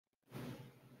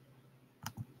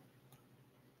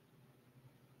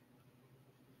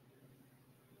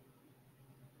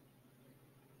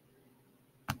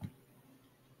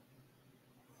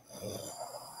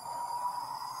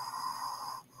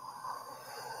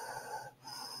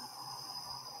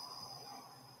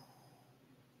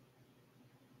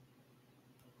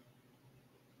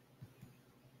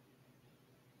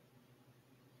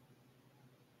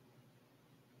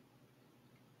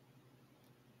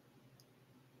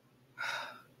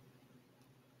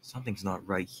Something's not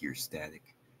right here,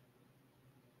 Static.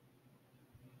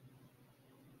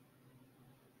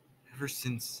 Ever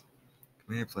since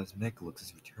Commander Plasmechaluxe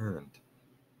has returned,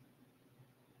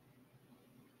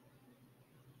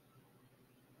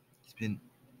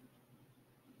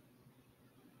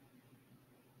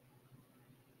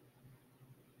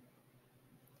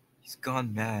 he's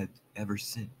gone mad ever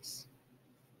since.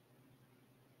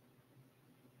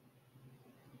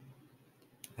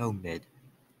 Hell, mad.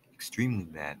 Extremely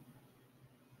mad.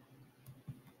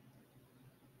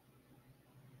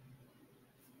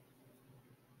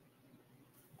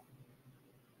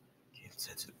 Okay, let's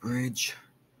head to the bridge.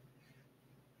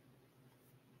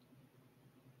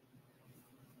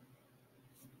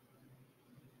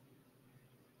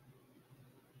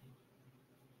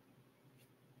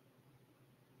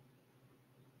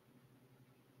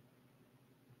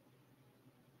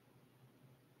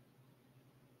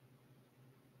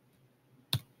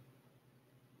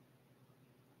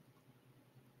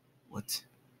 What?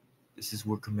 This is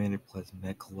where Commander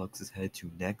Plasmechaluxe is headed to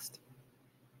next?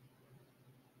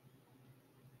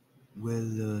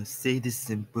 Well, say this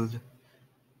simple.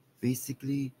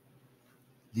 Basically,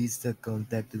 Lisa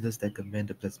contacted us that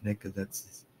Commander Plasmechaluxe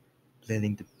is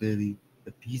planning to bury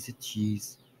a piece of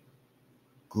cheese,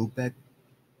 go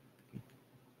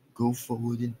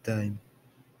forward in time,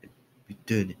 and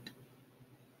return it.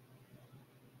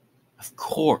 Of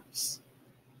course!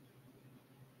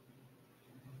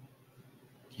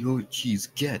 The older cheese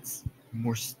gets, the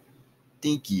more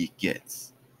stinky it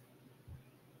gets.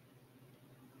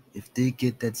 If they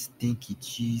get that stinky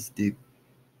cheese, they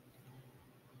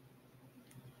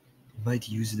might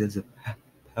use it as a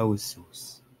power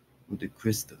source with a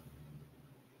crystal.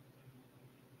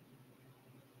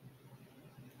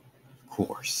 Of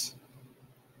course.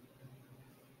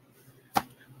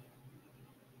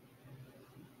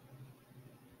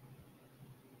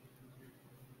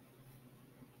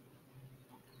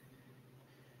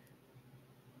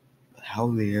 But how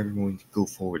are they ever going to go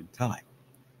forward in time?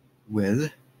 Well,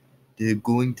 they're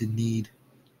going to need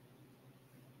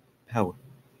power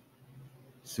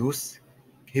source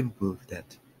capable of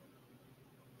that.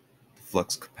 The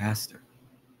flux capacitor.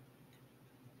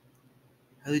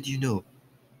 How did you know?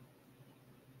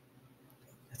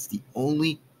 It's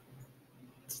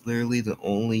literally the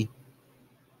only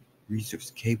resource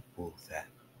capable of that.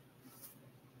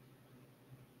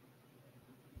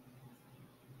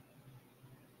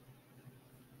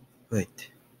 Right.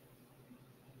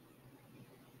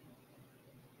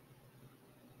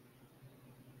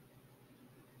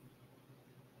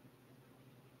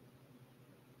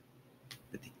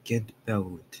 But they can't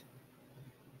power it.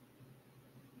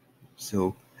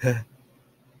 So,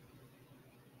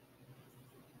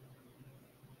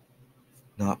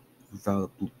 not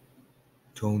without a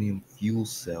plutonium fuel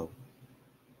cell.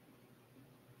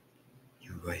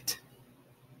 You're right.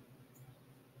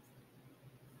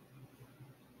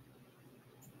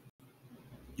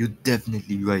 You're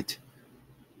definitely right.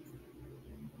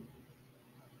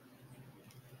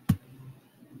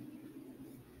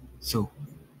 So,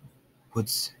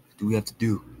 what do we have to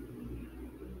do?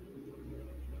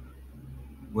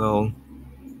 Well,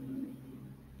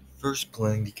 first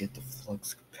planning to get the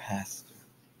flux capacitor,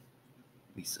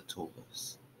 Lisa told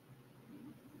us.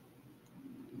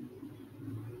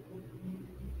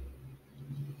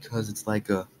 Because it's like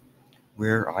a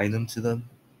rare item to them.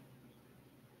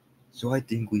 So I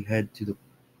think we head to the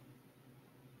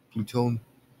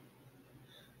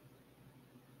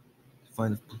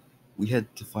we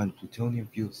had to find a plutonium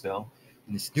fuel cell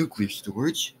in its nuclear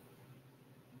storage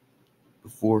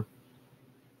before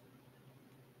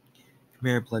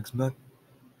Commander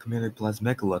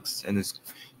Plasmechaluxe and his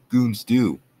goons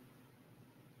do.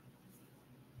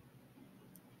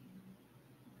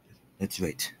 That's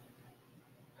right.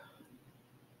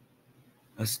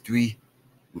 Us three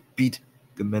will beat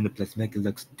Commander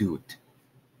Plasmechaluxe to do it.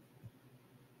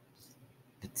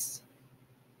 Let's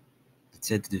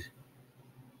head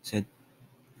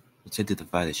to the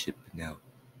fighter ship now.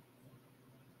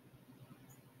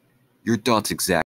 Your thoughts exactly.